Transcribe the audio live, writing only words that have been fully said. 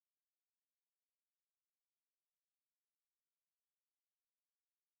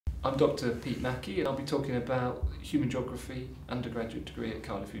I'm Dr. Pete Mackie and I'll be talking about Human Geography undergraduate degree at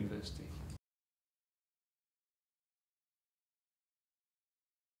Cardiff University.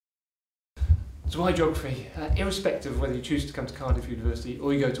 So why geography? Irrespective of whether you choose to come to Cardiff University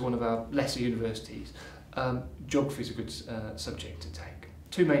or you go to one of our lesser universities, geography is a good subject to take.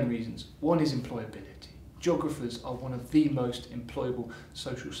 Two main reasons. One is employability. Geographers are one of the most employable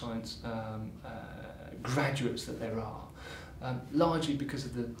social science graduates that there are. Largely because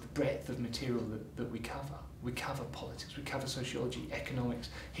of the breadth of material that we cover. We cover politics, we cover sociology, economics,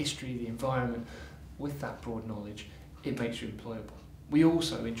 history, the environment. With that broad knowledge, it makes you employable. We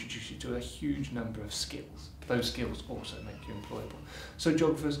also introduce you to a huge number of skills. Those skills also make you employable. So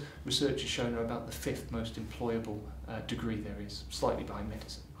geographers, research has shown, are about the fifth most employable degree there is, slightly behind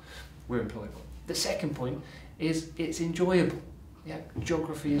medicine. We're employable. The second point is it's enjoyable. Yeah,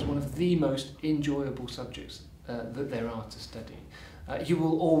 geography is one of the most enjoyable subjects that there are to study. You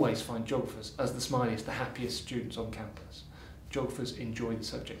will always find geographers as the smiliest, the happiest students on campus. Geographers enjoy the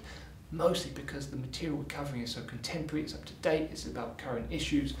subject, mostly because the material we're covering is so contemporary, it's up to date, it's about current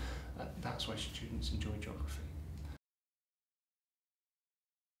issues. That's why students enjoy geography.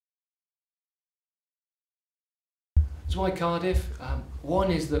 So why Cardiff?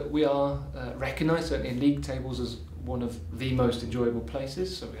 One is that we are recognised, certainly in league tables, as one of the most enjoyable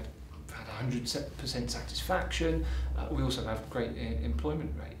places. So we've had 100% satisfaction. We also have great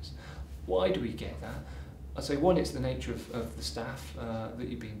employment rates. Why do we get that? I'd say one, it's the nature of the staff that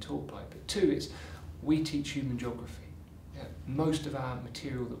you're being taught by, but two, it's we teach human geography. Yeah, most of our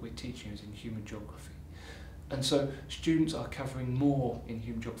material that we're teaching is in human geography. And so students are covering more in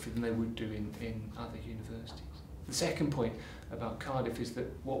human geography than they would do in other universities. The second point about Cardiff is that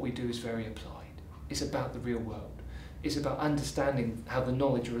what we do is very applied. It's about the real world. It's about understanding how the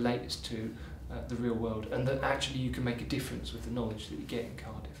knowledge relates to the real world, and that actually you can make a difference with the knowledge that you get in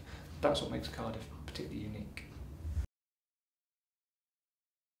Cardiff. That's what makes Cardiff particularly unique.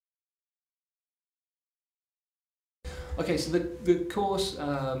 Okay, so the course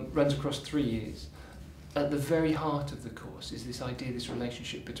runs across 3 years. At the very heart of the course is this idea, this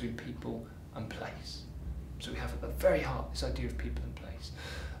relationship between people and place. So we have at the very heart this idea of people and place.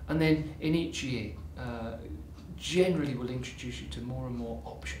 And then in each year, generally we'll introduce you to more and more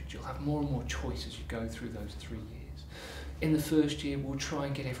options. You'll have more and more choice as you go through those 3 years. In the first year, we'll try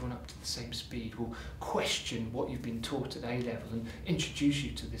and get everyone up to the same speed. We'll question what you've been taught at A-level and introduce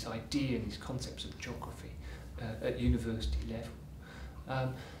you to this idea and these concepts of geography at university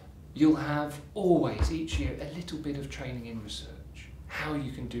level. You'll have always, each year, a little bit of training in research, how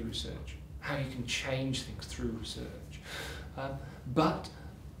you can do research, how you can change things through research. But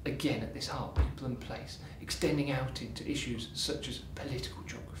again, at this heart, people and place, extending out into issues such as political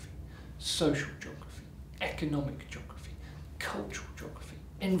geography, social geography, economic geography, cultural geography,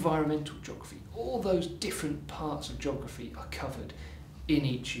 environmental geography. All those different parts of geography are covered in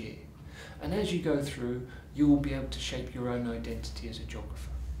each year. And as you go through, you will be able to shape your own identity as a geographer.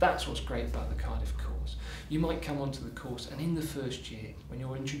 That's what's great about the Cardiff course. You might come onto the course and in the first year, when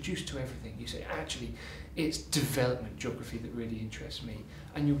you're introduced to everything, you say, actually, it's development geography that really interests me.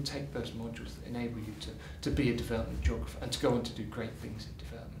 And you'll take those modules that enable you to be a development geographer and to go on to do great things in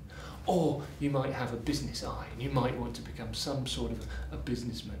development. Or you might have a business eye and you might want to become some sort of a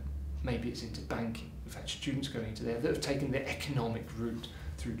businessman. Maybe it's into banking. We've had students going into there that have taken the economic route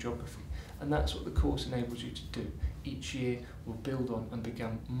through geography. And that's what the course enables you to do. Each year we'll build on and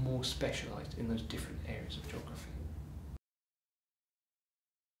become more specialised in those different areas of geography.